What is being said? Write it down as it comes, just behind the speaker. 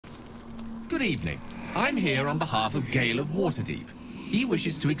Good evening. I'm here on behalf of Gale of Waterdeep. He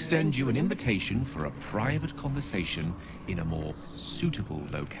wishes to extend you an invitation for a private conversation in a more suitable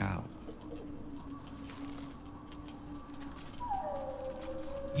locale.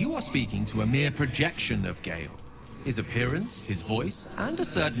 You are speaking to a mere projection of Gale. His appearance, his voice, and a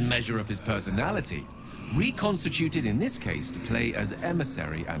certain measure of his personality, reconstituted in this case to play as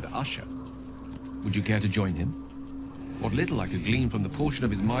emissary and usher. Would you care to join him? What little I could glean from the portion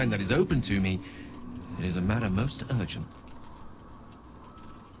of his mind that is open to me, it is a matter most urgent.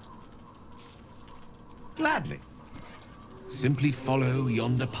 Gladly. Simply follow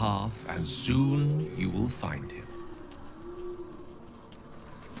yonder path, and soon you will find him.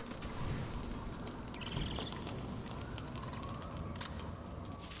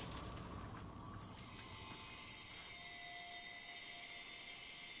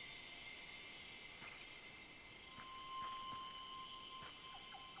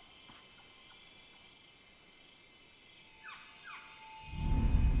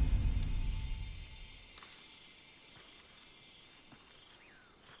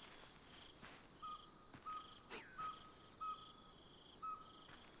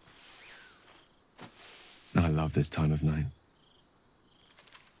 I love this time of night.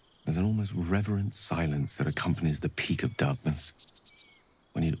 There's an almost reverent silence that accompanies the peak of darkness,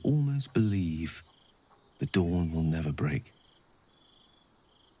 when you'd almost believe the dawn will never break.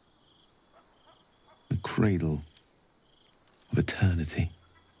 The cradle of eternity.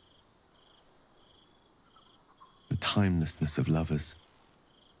 The timelessness of lovers.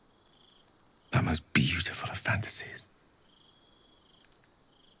 That most beautiful of fantasies.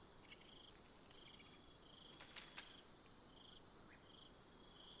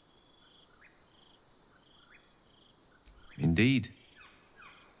 Indeed.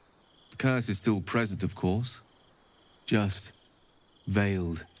 The curse is still present, of course. Just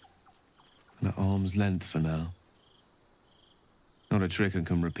veiled and at arm's length for now. Not a trick I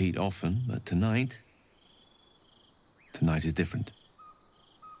can repeat often, but tonight is different.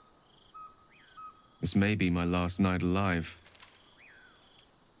 This may be my last night alive.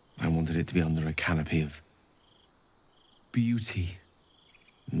 I wanted it to be under a canopy of beauty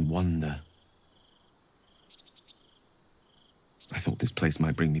and wonder. I thought this place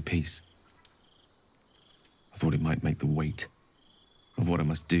might bring me peace. I thought it might make the weight of what I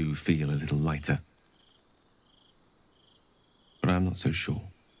must do feel a little lighter. But I'm not so sure.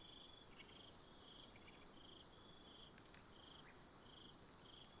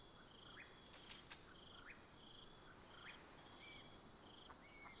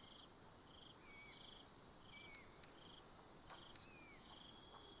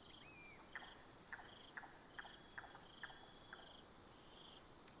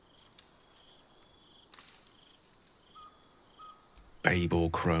 Babe or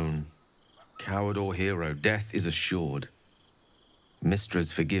crone, coward or hero, death is assured.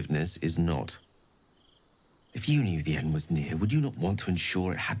 Mistra's forgiveness is not. If you knew the end was near, would you not want to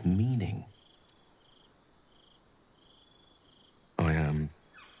ensure it had meaning? I am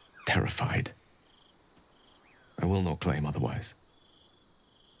terrified. I will not claim otherwise.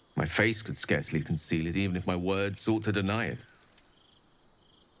 My face could scarcely conceal it, even if my words sought to deny it.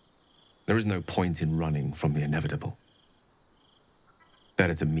 There is no point in running from the inevitable.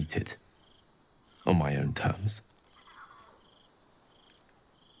 Better to meet it on my own terms.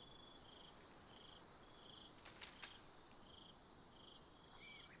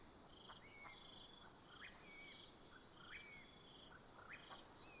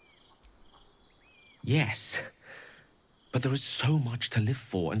 Yes, but there is so much to live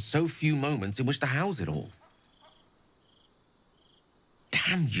for and so few moments in which to house it all.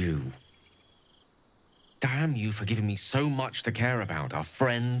 Damn you. Damn you for giving me so much to care about. Our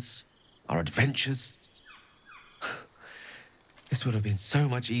friends, our adventures. This would have been so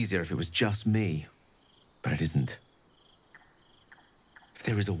much easier if it was just me. But it isn't. If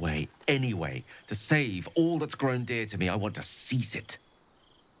there is a way, any way, to save all that's grown dear to me, I want to seize it.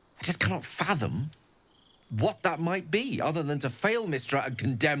 I just cannot fathom what that might be, other than to fail Mistra and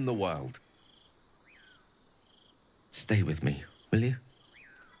condemn the world. Stay with me, will you?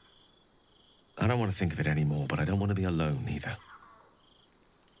 I don't want to think of it anymore, but I don't want to be alone either.